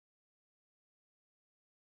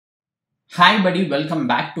Hi buddy, welcome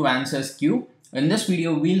back to answersQ. In this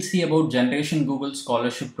video, we'll see about Generation Google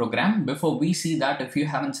Scholarship Program. Before we see that, if you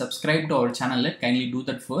haven't subscribed to our channel yet, kindly do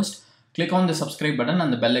that first. Click on the subscribe button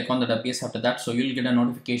and the bell icon that appears after that, so you'll get a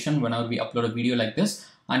notification whenever we upload a video like this.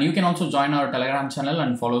 And you can also join our Telegram channel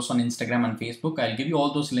and follow us on Instagram and Facebook. I'll give you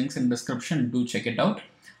all those links in the description. Do check it out.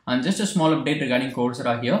 And just a small update regarding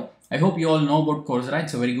Coursera here. I hope you all know about Coursera.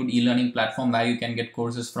 It's a very good e-learning platform where you can get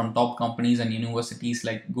courses from top companies and universities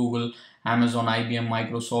like Google, Amazon, IBM,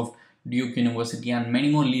 Microsoft, Duke University, and many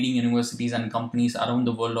more leading universities and companies around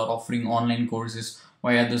the world are offering online courses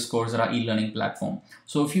via this Coursera e-learning platform.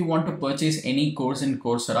 So if you want to purchase any course in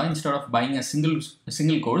Coursera, instead of buying a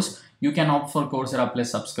single course, you can opt for Coursera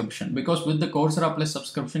Plus subscription, because with the Coursera Plus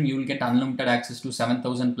subscription, you will get unlimited access to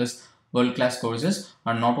 7,000 plus world-class courses,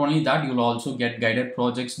 and not only that, you'll also get guided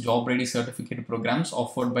projects, job-ready certificate programs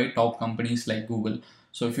offered by top companies like Google.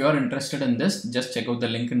 So if you are interested in this, just check out the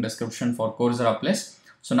link in description for Coursera Plus.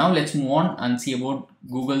 So now let's move on and see about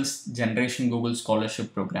Google's Generation Google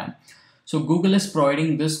Scholarship Program. So Google is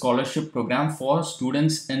providing this scholarship program for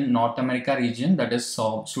students in North America region, that is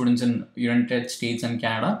students in United States and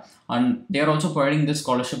Canada, and they are also providing this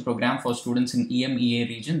scholarship program for students in EMEA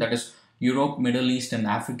region, that is Europe, Middle East and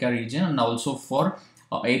Africa region, and also for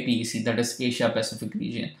APAC, that is Asia Pacific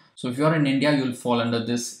region. So if you are in India, you will fall under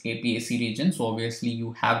this APAC region. So obviously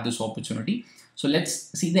you have this opportunity. So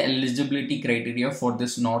let's see the eligibility criteria for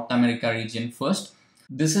this North America region first.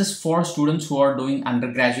 This is for students who are doing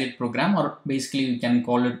undergraduate program, or basically you can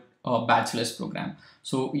call it a bachelor's program.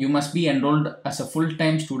 So you must be enrolled as a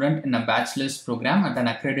full-time student in a bachelor's program at an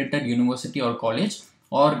accredited university or college,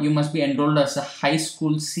 or you must be enrolled as a high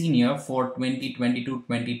school senior for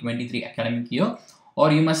 2022-2023 academic year,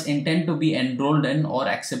 or you must intend to be enrolled in or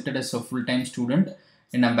accepted as a full-time student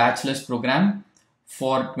in a bachelor's program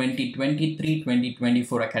for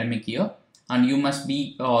 2023-2024 academic year, and you must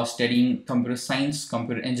be studying computer science,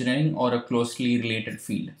 computer engineering, or a closely related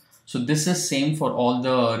field. So this is same for all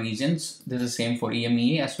the regions. This is same for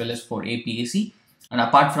EMEA as well as for APAC. And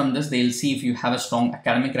apart from this, they'll see if you have a strong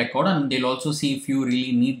academic record, and they'll also see if you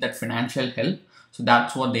really need that financial help. So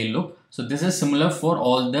that's what they look. So this is similar for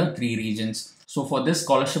all the three regions. So for this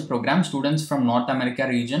scholarship program, students from North America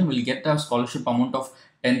region will get a scholarship amount of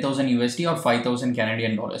 10,000 USD or 5,000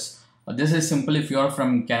 Canadian dollars. This is simple. If you are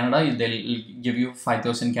from Canada, they'll give you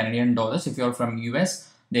 5,000 Canadian dollars. If you are from US,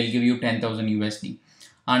 they'll give you 10,000 USD.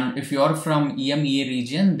 And if you are from EMEA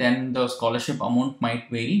region, then the scholarship amount might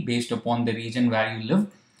vary based upon the region where you live.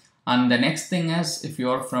 And the next thing is, if you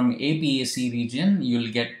are from APAC region,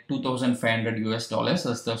 you'll get 2,500 US dollars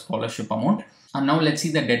as the scholarship amount. And now let's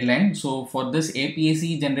see the deadline. So for this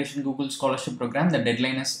APAC Generation Google Scholarship Program, the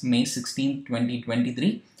deadline is May 16,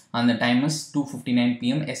 2023, and the time is 2:59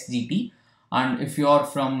 p.m. SGT. And if you are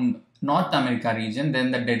from North America region, then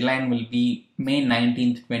the deadline will be May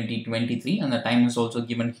 19th, 2023, and the time is also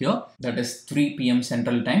given here, that is 3 p.m.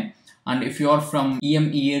 Central Time. And if you are from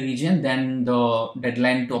EMEA region, then the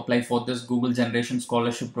deadline to apply for this Google Generation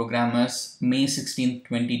Scholarship Program is May 16th,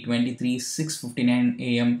 2023, 6:59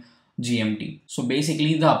 a.m. GMT. So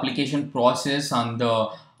basically the application process and the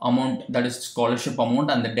amount, that is scholarship amount,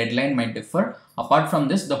 and the deadline might differ. Apart from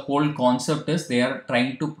this, the whole concept is they are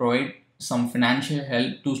trying to provide some financial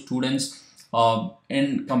help to students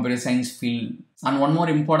in computer science field. And one more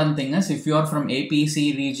important thing is, if you are from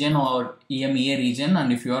APAC region or EMEA region,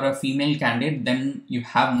 and if you are a female candidate, then you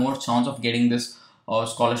have more chance of getting this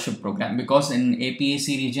scholarship program, because in APAC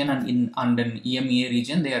region and in EMEA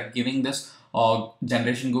region, they are giving this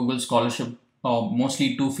Generation Google Scholarship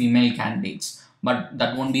mostly to female candidates. But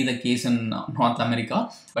that won't be the case in North America.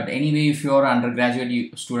 But anyway, if you're an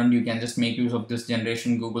undergraduate student, you can just make use of this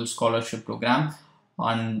Generation Google Scholarship Program.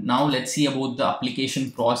 And now let's see about the application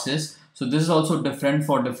process. So this is also different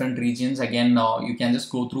for different regions. Again, you can just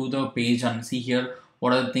go through the page and see here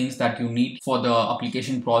what are the things that you need for the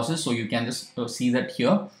application process. So you can just see that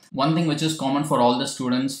here. One thing which is common for all the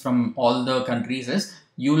students from all the countries is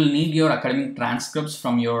you will need your academic transcripts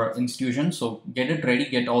from your institution. So get it ready,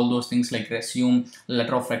 get all those things like resume,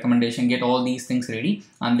 letter of recommendation, get all these things ready,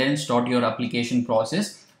 and then start your application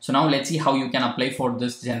process. So now let's see how you can apply for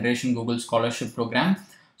this Generation Google Scholarship Program.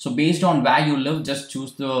 So based on where you live, just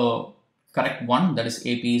choose the correct one, that is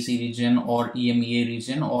APAC region or EMEA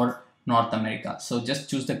region or North America. So just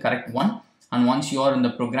choose the correct one. And once you are in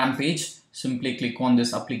the program page, simply click on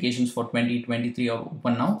this applications for 2023 or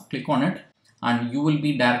open now, click on it, and you will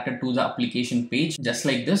be directed to the application page just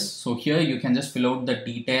like this. So here you can just fill out the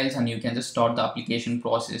details and you can just start the application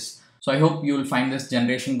process. So I hope you will find this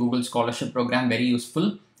Generation Google Scholarship Program very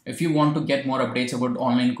useful. If you want to get more updates about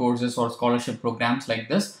online courses or scholarship programs like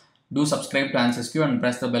this, do subscribe to answersQ and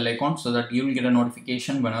press the bell icon so that you will get a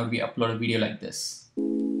notification whenever we upload a video like this.